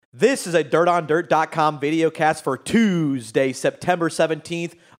This is a DirtOnDirt.com videocast for Tuesday, September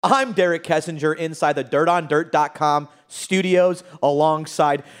 17th. I'm Derek Kessinger inside the DirtOnDirt.com studios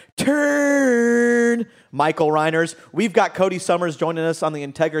alongside Turn Michael Reiners. We've got Cody Summers joining us on the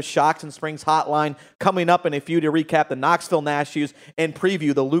Integra Shocks and Springs hotline coming up in a few to recap the Knoxville Nashus and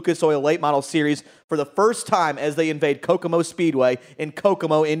preview the Lucas Oil Late Model Series for the first time as they invade Kokomo Speedway in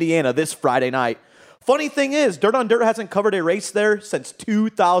Kokomo, Indiana this Friday night. Funny thing is, Dirt on Dirt hasn't covered a race there since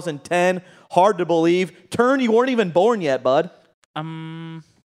 2010. Hard to believe. Turn, you weren't even born yet, bud. I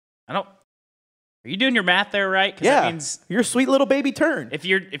don't. Are you doing your math there right? Yeah, that means your sweet little baby Turn. If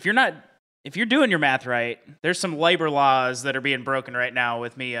you're doing your math right, there's some labor laws that are being broken right now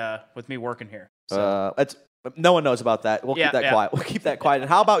with me working here. So. No one knows about that. We'll keep that quiet. We'll keep that quiet. And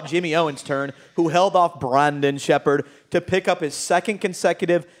how about Jimmy Owens' turn, who held off Brandon Sheppard to pick up his second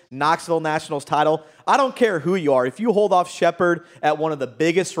consecutive Knoxville Nationals title? I don't care who you are. If you hold off Sheppard at one of the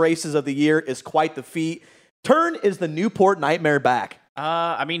biggest races of the year, is quite the feat. Turn is the Newport Nightmare back.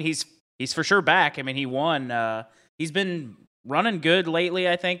 He's for sure back. I mean, he won. He's been running good lately,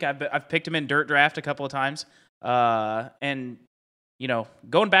 I think. I've picked him in Dirt Draft a couple of times. And you know,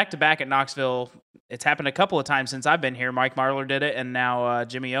 going back-to-back at Knoxville, it's happened a couple of times since I've been here. Mike Marlar did it, and now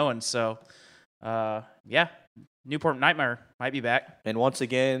Jimmy Owens. So, Newport Nightmare might be back. And once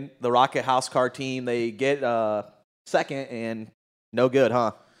again, the Rocket House Car team, they get second and no good,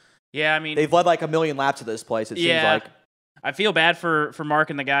 huh? Yeah, I mean, they've led like a million laps at this place, it seems like. I feel bad for Mark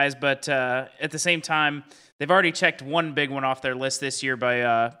and the guys, but at the same time, they've already checked one big one off their list this year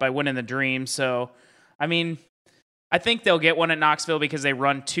by winning the Dream. So, I mean, I think they'll get one at Knoxville because they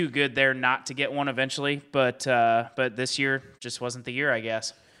run too good there not to get one eventually. But this year just wasn't the year, I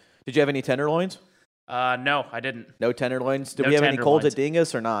guess. Did you have any tenderloins? No, I didn't. No tenderloins? Did we have any colds at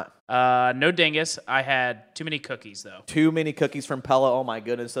Dingus or not? No Dingus. I had too many cookies, though. Too many cookies from Pella. Oh, my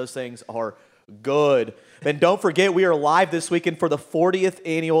goodness. Those things are good. And don't forget, we are live this weekend for the 40th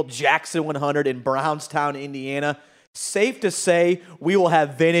annual Jackson 100 in Brownstown, Indiana. Safe to say we will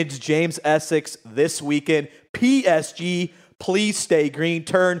have vintage James Essex this weekend. PSG, please stay green.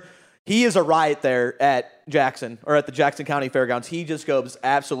 Turn. He is a riot there at Jackson, or at the Jackson County Fairgrounds. He just goes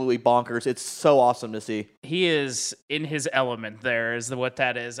absolutely bonkers. It's so awesome to see. He is in his element there, is what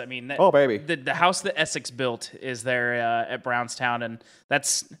that is. I mean, baby. The house that Essex built is there at Brownstown, and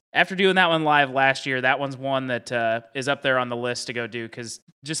that's, after doing that one live last year, that one's one that is up there on the list to go do, because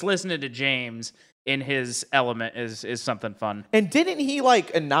just listening to James in his element is something fun. And didn't he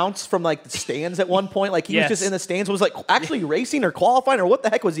announce from the stands at one point? He was just in the stands, was actually racing or qualifying, or what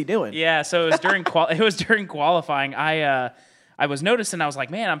the heck was he doing? Yeah, so it was during qualifying. I was noticing, I was like,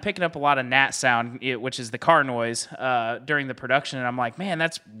 man, I'm picking up a lot of Nat sound, which is the car noise, during the production, and I'm like, man,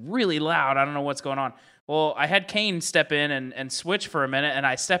 that's really loud. I don't know what's going on. Well, I had Kane step in and switch for a minute, and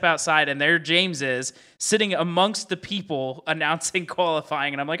I step outside, and there James is, sitting amongst the people announcing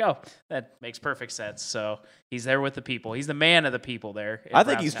qualifying, and I'm like, oh, that makes perfect sense. So he's there with the people. He's the man of the people there. I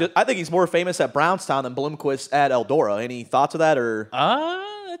think he's more famous at Brownstown than Bloomquist at Eldora. Any thoughts of that, or?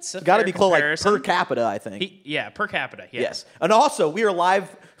 It's got to be close, per capita, I think. Per capita, yes. And also, we are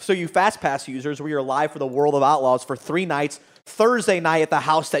live, so you Fast Pass users, we are live for the World of Outlaws for 3 nights. Thursday night at the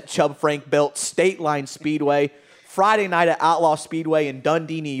house that Chubb Frank built, State Line Speedway. Friday night at Outlaw Speedway in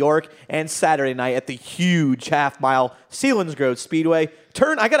Dundee, New York. And Saturday night at the huge half-mile Selinsgrove Speedway.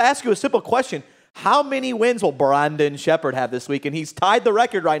 Turn, I got to ask you a simple question. How many wins will Brandon Sheppard have this week? And he's tied the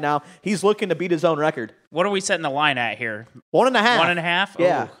record right now. He's looking to beat his own record. What are we setting the line at here? 1.5. 1.5?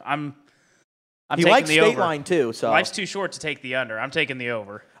 Yeah. Oh, I'm he taking likes the State over. Line, too. So Life's too short to take the under. I'm taking the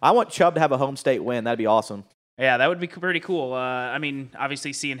over. I want Chubb to have a home state win. That'd be awesome. Yeah, that would be pretty cool. I mean,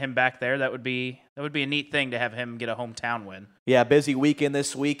 obviously seeing him back there, that would be a neat thing to have him get a hometown win. Yeah, busy weekend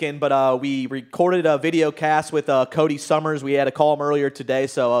this weekend, but we recorded a video cast with Cody Summers. We had to call him earlier today,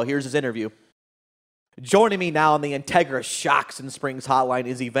 so here's his interview. Joining me now on the Integra Shocks and Springs hotline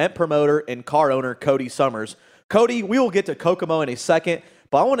is event promoter and car owner Cody Summers. Cody, we will get to Kokomo in a second,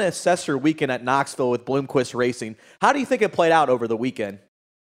 but I want to assess your weekend at Knoxville with Bloomquist Racing. How do you think it played out over the weekend?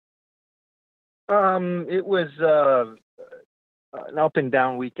 It was an up and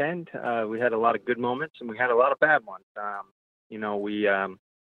down weekend. We had a lot of good moments and we had a lot of bad ones. We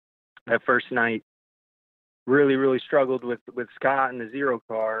that first night really struggled with Scott and the Zero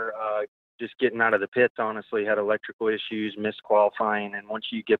car. Just getting out of the pits, honestly, had electrical issues, missed qualifying, and once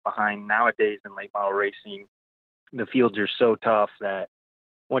you get behind nowadays in late model racing, the fields are so tough that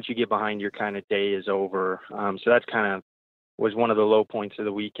once you get behind, your kind of day is over. So that's kind of was one of the low points of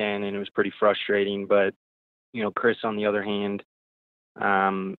the weekend, and it was pretty frustrating. But, Chris, on the other hand,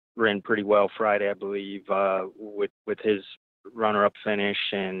 ran pretty well Friday, I believe, with his runner-up finish,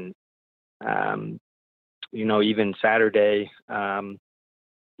 and even Saturday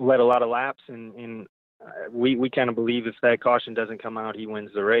led a lot of laps, and we kind of believe if that caution doesn't come out, he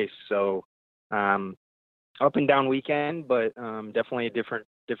wins the race. So up and down weekend, but definitely a different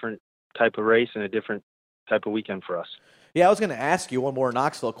type of race and a different type of weekend for us. Yeah, I was going to ask you one more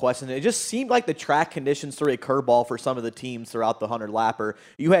Knoxville question. It just seemed like the track conditions threw a curveball for some of the teams throughout the 100-lapper.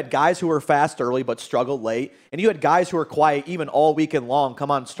 You had guys who were fast early but struggled late, and you had guys who were quiet even all weekend long come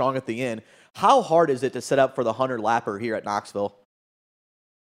on strong at the end. How hard is it to set up for the 100-lapper here at Knoxville?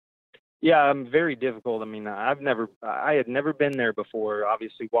 Yeah, very difficult. I mean, I had never been there before.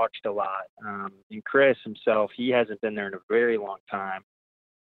 Obviously, watched a lot. And Chris himself, he hasn't been there in a very long time.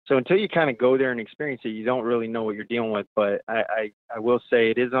 So until you kind of go there and experience it, you don't really know what you're dealing with. But I will say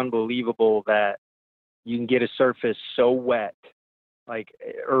it is unbelievable that you can get a surface so wet, like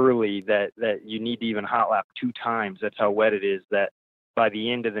early, that you need to even hot lap 2 times. That's how wet it is. That by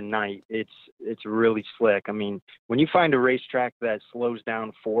the end of the night, it's really slick. I mean, when you find a racetrack that slows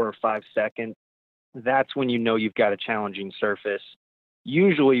down 4 or 5 seconds, that's when you know you've got a challenging surface.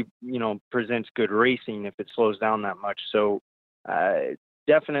 Usually, presents good racing if it slows down that much. So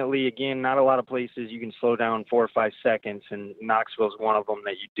definitely, again, not a lot of places you can slow down 4 or 5 seconds, and Knoxville is one of them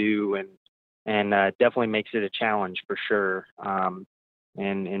that you do, and definitely makes it a challenge for sure,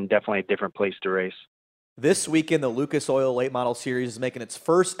 and definitely a different place to race. This weekend, the Lucas Oil Late Model Series is making its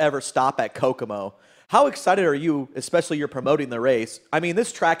first ever stop at Kokomo. How excited are you, especially you're promoting the race? I mean,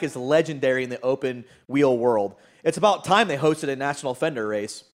 this track is legendary in the open wheel world. It's about time they hosted a national fender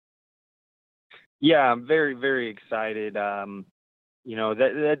race. Yeah, I'm very, very excited. That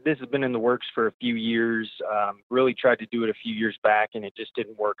this has been in the works for a few years. Really tried to do it a few years back, and it just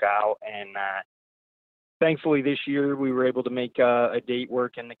didn't work out. And thankfully, this year we were able to make a date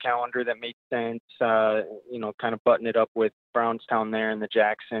work in the calendar that made sense. Kind of button it up with Brownstown there and the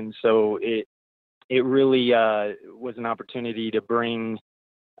Jackson. So it really was an opportunity to bring,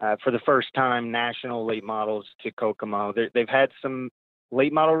 for the first time, national late models to Kokomo. They've had some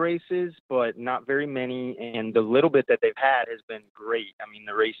late model races, but not very many. And the little bit that they've had has been great. I mean,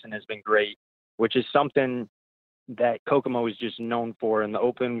 the racing has been great, which is something that Kokomo is just known for. In the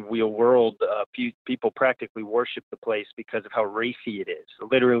open wheel world, people practically worship the place because of how racy it is.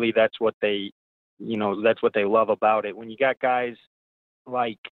 Literally, that's what they love about it. When you got guys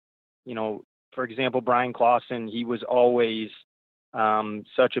like, for example, Brian Clausen, he was always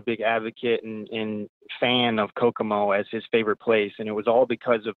such a big advocate and fan of Kokomo as his favorite place, and it was all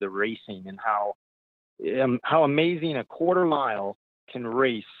because of the racing and how amazing a quarter mile can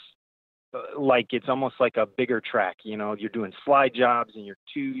race. Like it's almost like a bigger track. You're doing slide jobs, and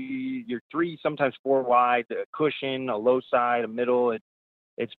you're 3, sometimes 4 wide, a cushion, a low side, a middle.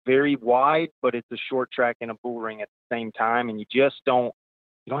 It's very wide, but it's a short track and a bull ring at the same time, and you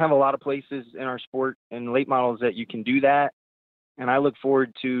don't have a lot of places in our sport and late models that you can do that. And I look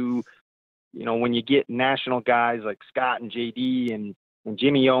forward to, when you get national guys like Scott and JD and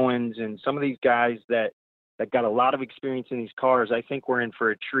Jimmy Owens and some of these guys that got a lot of experience in these cars, I think we're in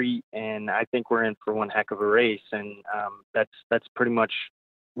for a treat, and I think we're in for one heck of a race. And that's pretty much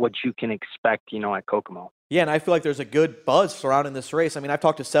what you can expect, at Kokomo. Yeah, and I feel like there's a good buzz surrounding this race. I mean, I've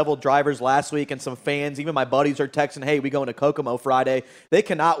talked to several drivers last week and some fans. Even my buddies are texting, hey, we going to Kokomo Friday. They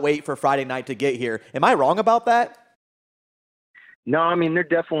cannot wait for Friday night to get here. Am I wrong about that? No, I mean, there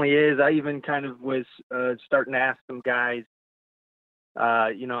definitely is. I even kind of was starting to ask some guys,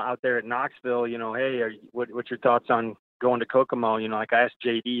 out there at Knoxville, hey, what's your thoughts on going to Kokomo? Like I asked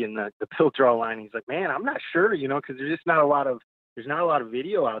JD in the pill draw line. He's like, man, I'm not sure, because there's just not a lot of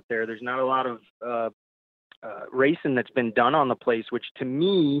video out there. There's not a lot of racing that's been done on the place, which to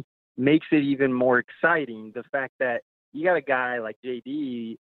me makes it even more exciting. The fact that you got a guy like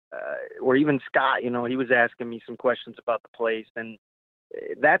JD or even Scott, he was asking me some questions about the place, and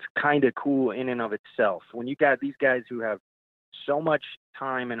that's kind of cool in and of itself. When you got these guys who have so much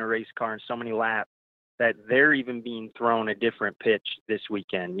time in a race car and so many laps that they're even being thrown a different pitch this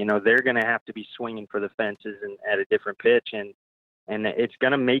weekend. They're going to have to be swinging for the fences and at a different pitch, and it's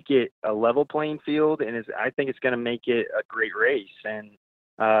going to make it a level playing field, and I think it's going to make it a great race. And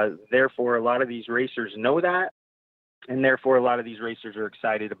therefore, a lot of these racers know that, and therefore a lot of these racers are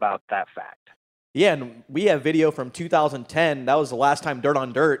excited about that fact. Yeah, and we have video from 2010. That was the last time Dirt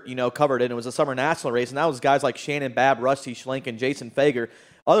on Dirt, covered it. It was a summer national race, and that was guys like Shannon Babb, Rusty Schlenk, and Jason Fager.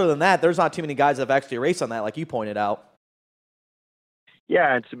 Other than that, there's not too many guys that have actually raced on that, like you pointed out.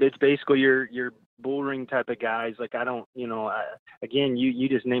 Yeah, it's basically your bull ring type of guys. Like I don't, again, you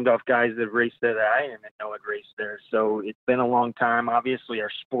just named off guys that raced there that I didn't even know had raced there. So it's been a long time. Obviously,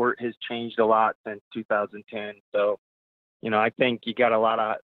 our sport has changed a lot since 2010. So I think you got a lot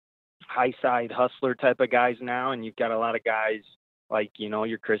of high side hustler type of guys now, and you've got a lot of guys like,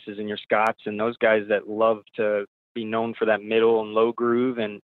 your Chris's and your Scotts and those guys that love to be known for that middle and low groove,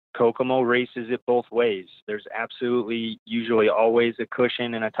 and Kokomo races it both ways. There's absolutely usually always a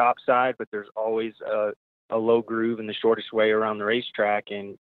cushion and a top side, but there's always a low groove and the shortest way around the racetrack.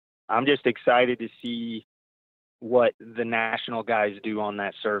 And I'm just excited to see what the national guys do on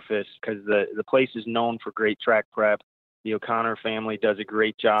that surface, because the place is known for great track prep. The O'Connor family does a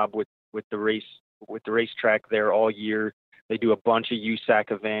great job with the racetrack there all year. They do a bunch of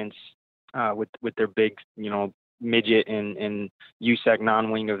USAC events with their big, midget and USAC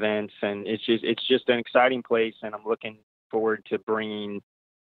non-wing events, and it's just an exciting place. And I'm looking forward to bringing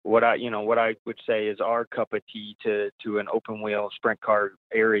what I would say is our cup of tea to an open wheel sprint car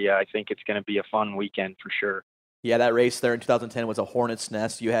area. I think it's going to be a fun weekend for sure. Yeah, that race there in 2010 was a hornet's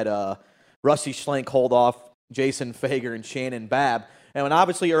nest. You had Rusty Schlenk hold off Jason Fager and Shannon Babb. And when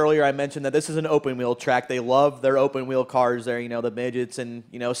obviously earlier I mentioned that this is an open wheel track. They love their open wheel cars there, the midgets and,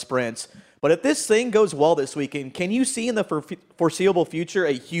 sprints. But if this thing goes well this weekend, can you see in the foreseeable future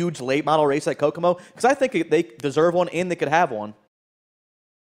a huge late model race at Kokomo? Because I think they deserve one and they could have one.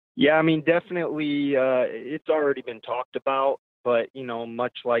 Yeah, I mean, definitely it's already been talked about. But,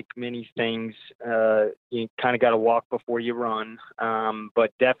 much like many things, you kind of got to walk before you run.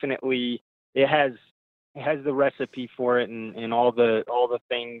 But definitely it has the recipe for it, and all the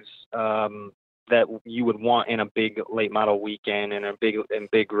things that you would want in a big late model weekend and a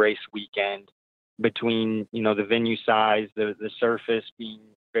big race weekend, between the venue size, the surface being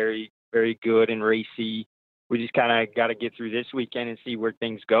very, very good and racy. We just kind of got to get through this weekend and see where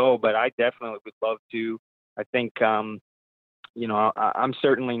things go. But I definitely would love to. I think I'm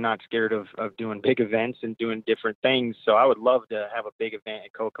certainly not scared of doing big events and doing different things. So I would love to have a big event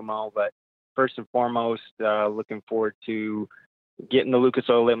at Kokomo, but first and foremost, looking forward to getting the Lucas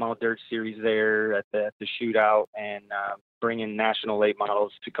Oil Late Model Dirt Series there at the shootout, and bringing national late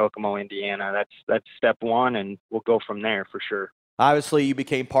models to Kokomo, Indiana. That's step one, and we'll go from there for sure. Obviously, you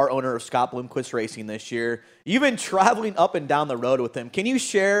became part owner of Scott Bloomquist Racing this year. You've been traveling up and down the road with him. Can you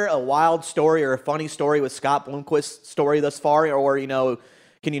share a wild story or a funny story with Scott Bloomquist's story thus far, or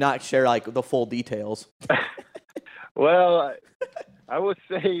can you not share like the full details? Well, I would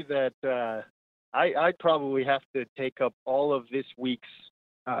say that I'd probably have to take up all of this week's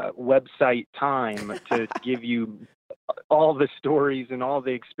website time to give you all the stories and all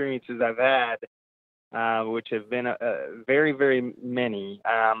the experiences I've had, which have been very, very many.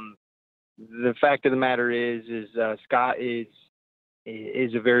 The fact of the matter is Scott is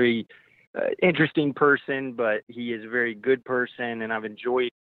a very interesting person, but he is a very good person, and I've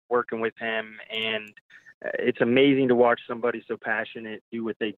enjoyed working with him. And it's amazing to watch somebody so passionate do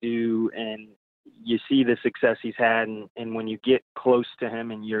what they do, and you see the success he's had. And when you get close to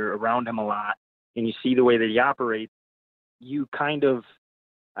him and you're around him a lot and you see the way that he operates, you kind of,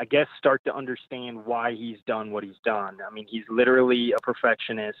 I guess, start to understand why he's done what he's done. I mean, he's literally a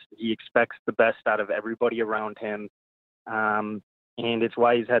perfectionist. He expects the best out of everybody around him. And it's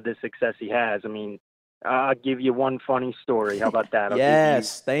why he's had the success he has. I mean, I'll give you one funny story. How about that?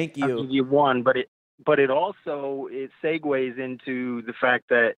 Thank you. I'll give you one, but it also segues into the fact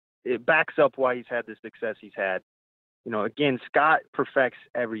that it backs up why he's had the success he's had. Again, Scott perfects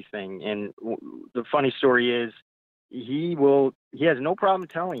everything. And the funny story is he has no problem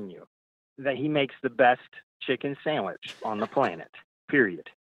telling you that he makes the best chicken sandwich on the planet, period.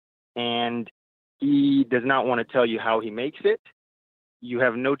 And he does not want to tell you how he makes it. You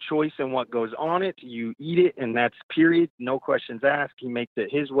have no choice in what goes on it. You eat it, and that's period. No questions asked. He makes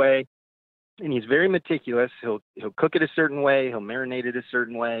it his way. And he's very meticulous. He'll cook it a certain way. He'll marinate it a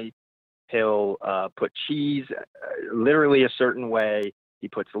certain way. He'll put cheese literally a certain way. He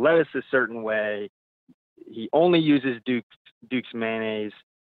puts lettuce a certain way. He only uses Duke's mayonnaise,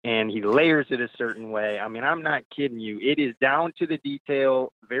 and he layers it a certain way. I mean, I'm not kidding you. It is down to the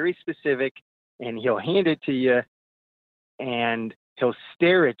detail, very specific, and he'll hand it to you, and he'll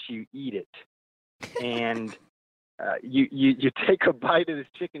stare at you eat it. And you take a bite of this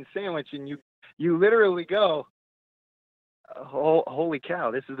chicken sandwich, and you literally go, holy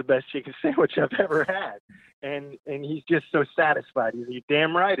cow, this is the best chicken sandwich I've ever had. And he's just so satisfied. He's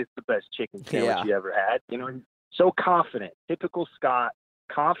damn right it's the best chicken sandwich you ever had. He's so confident. Typical Scott,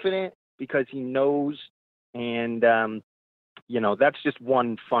 confident because he knows. And, that's just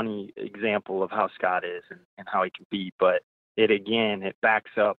one funny example of how Scott is and how he can be. But it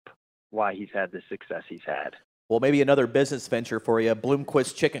backs up why he's had the success he's had. Well, maybe another business venture for you,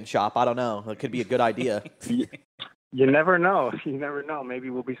 Bloomquist Chicken Shop. I don't know. It could be a good idea. You never know. Maybe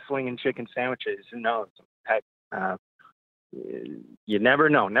we'll be slinging chicken sandwiches. Who knows? Heck, you never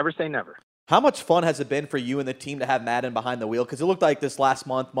know. Never say never. How much fun has it been for you and the team to have Madden behind the wheel? Because it looked like this last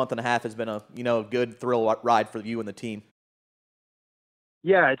month and a half has been a good thrill ride for you and the team.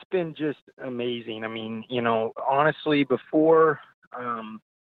 Yeah, it's been just amazing. I mean, honestly, before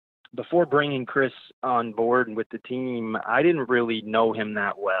bringing Chris on board with the team, I didn't really know him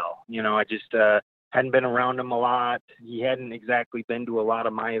that well. I just hadn't been around him a lot. He hadn't exactly been to a lot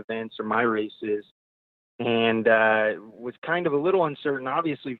of my events or my races, and was kind of a little uncertain.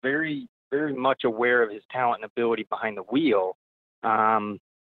 Obviously, very, very much aware of his talent and ability behind the wheel,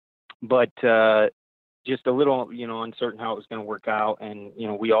 but just a little, uncertain how it was going to work out. And,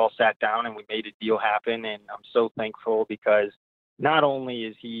 we all sat down and we made a deal happen. And I'm so thankful because not only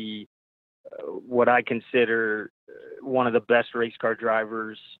is he what I consider one of the best race car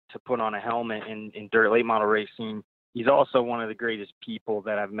drivers to put on a helmet in dirt late model racing, he's also one of the greatest people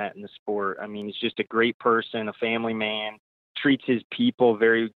that I've met in the sport. I mean, he's just a great person, a family man, treats his people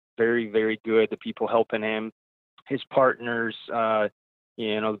very, very, very good. The people helping him, his partners, the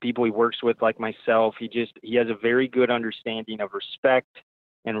people he works with, like myself. He has a very good understanding of respect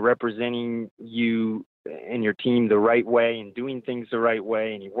and representing you and your team the right way and doing things the right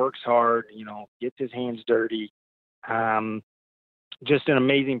way. And he works hard, gets his hands dirty. Just an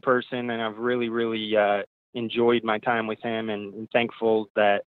amazing person. And I've really, really enjoyed my time with him, and thankful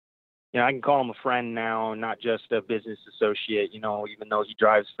that, I can call him a friend now, not just a business associate, even though he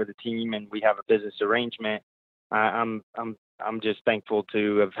drives for the team and we have a business arrangement. I'm just thankful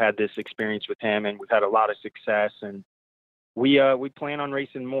to have had this experience with him, and we've had a lot of success, and we plan on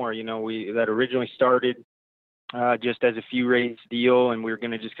racing more. That originally started just as a few race deal, and we were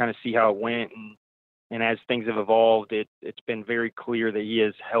going to just kind of see how it went. And as things have evolved, it's been very clear that he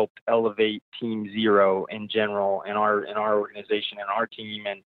has helped elevate Team Zero in general in our organization and our team.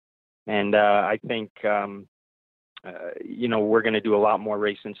 And I think, we're going to do a lot more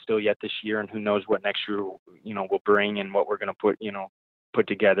racing still yet this year, and who knows what next year, will bring and what we're going to put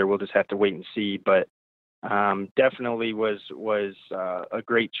together. We'll just have to wait and see. But definitely was a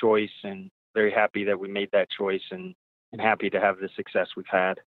great choice, and very happy that we made that choice, and happy to have the success we've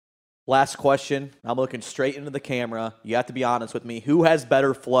had. Last question. I'm looking straight into the camera. You have to be honest with me. Who has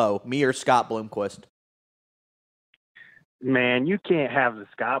better flow, me or Scott Bloomquist? Man, you can't have the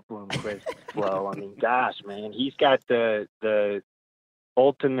Scott Bloomquist flow. I mean, gosh, man, he's got the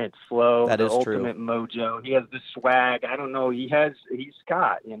ultimate flow, that the is ultimate true. mojo. He has the swag. I don't know. He's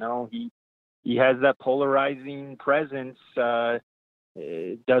Scott. He has that polarizing presence.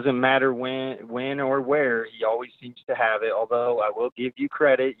 It doesn't matter when or where. He always seems to have it. Although I will give you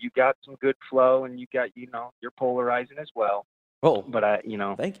credit, you got some good flow, and you got you're polarizing as well. Oh, but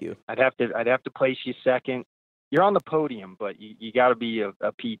thank you. I'd have to place you second. You're on the podium, but you got to be a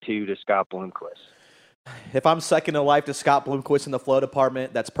P2 to Scott Bloomquist. If I'm second in life to Scott Bloomquist in the flow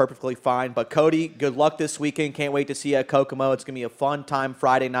department, that's perfectly fine. But Cody, good luck this weekend. Can't wait to see you at Kokomo. It's going to be a fun time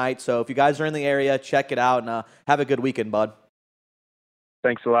Friday night. So if you guys are in the area, check it out, and have a good weekend, bud.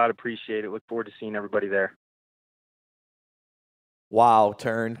 Thanks a lot. Appreciate it. Look forward to seeing everybody there. Wow,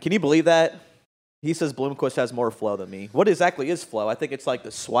 Turn. Can you believe that? He says Bloomquist has more flow than me. What exactly is flow? I think it's like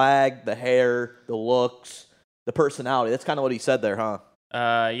the swag, the hair, the looks, the personality. That's kind of what he said there, huh?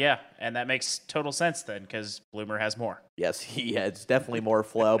 Yeah, and that makes total sense then, because Bloomer has more. Yes, he has definitely more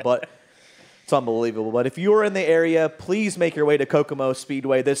flow, but it's unbelievable. But if you are in the area, please make your way to Kokomo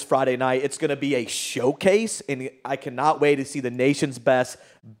Speedway this Friday night. It's going to be a showcase, and I cannot wait to see the nation's best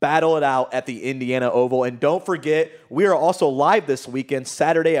battle it out at the Indiana Oval. And don't forget, we are also live this weekend,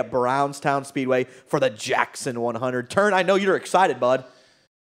 Saturday at Brownstown Speedway for the Jackson 100. Turn, I know you're excited, bud.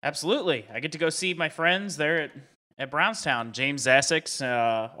 Absolutely. I get to go see my friends there at Brownstown. James Essex,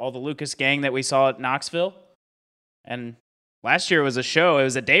 all the Lucas gang that we saw at Knoxville. And last year was a show. It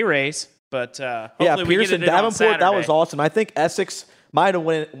was a day race, but hopefully we get it in on Saturday. That was awesome. I think Essex might have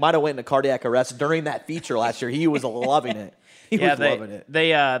went into cardiac arrest during that feature last year. He was loving it. He was loving it.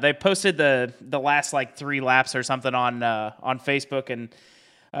 They posted the last like 3 laps or something on Facebook, and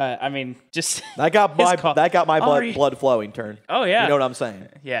I mean, just that got my blood flowing. Turn. Oh yeah, you know what I'm saying?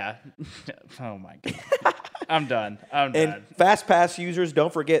 Yeah. Oh my god. I'm done. And Fast Pass users,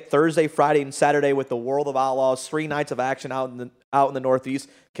 don't forget Thursday, Friday, and Saturday with the World of Outlaws. 3 nights of action out in the Northeast.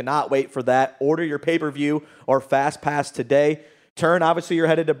 Cannot wait for that. Order your pay-per-view or Fast Pass today. Turn, obviously, you're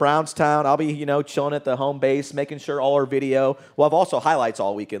headed to Brownstown. I'll be, chilling at the home base, making sure all our video. We'll have also highlights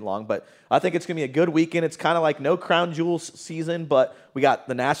all weekend long, but I think it's going to be a good weekend. It's kind of like no Crown Jewels season, but we got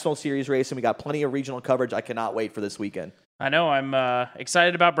the National Series race, and we got plenty of regional coverage. I cannot wait for this weekend. I know. I'm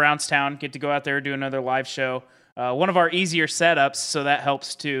excited about Brownstown. Get to go out there, do another live show. One of our easier setups, so that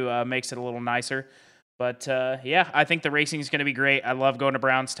helps to makes it a little nicer. But yeah, I think the racing is going to be great. I love going to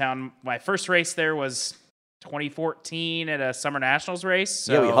Brownstown. My first race there was 2014 at a Summer Nationals race.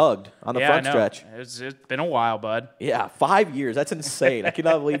 So, yeah, we hugged on the front stretch. It's been a while, bud. Yeah, 5 years. That's insane. I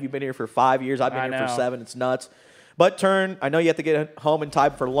cannot believe you've been here for 5 years. I've been here for 7. It's nuts. But Turn, I know you have to get home in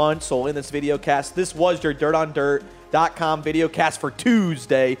time for lunch, so we'll end this video cast. This was your DirtOnDirt.com video cast for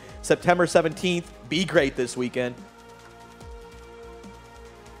Tuesday, September 17th. Be great this weekend.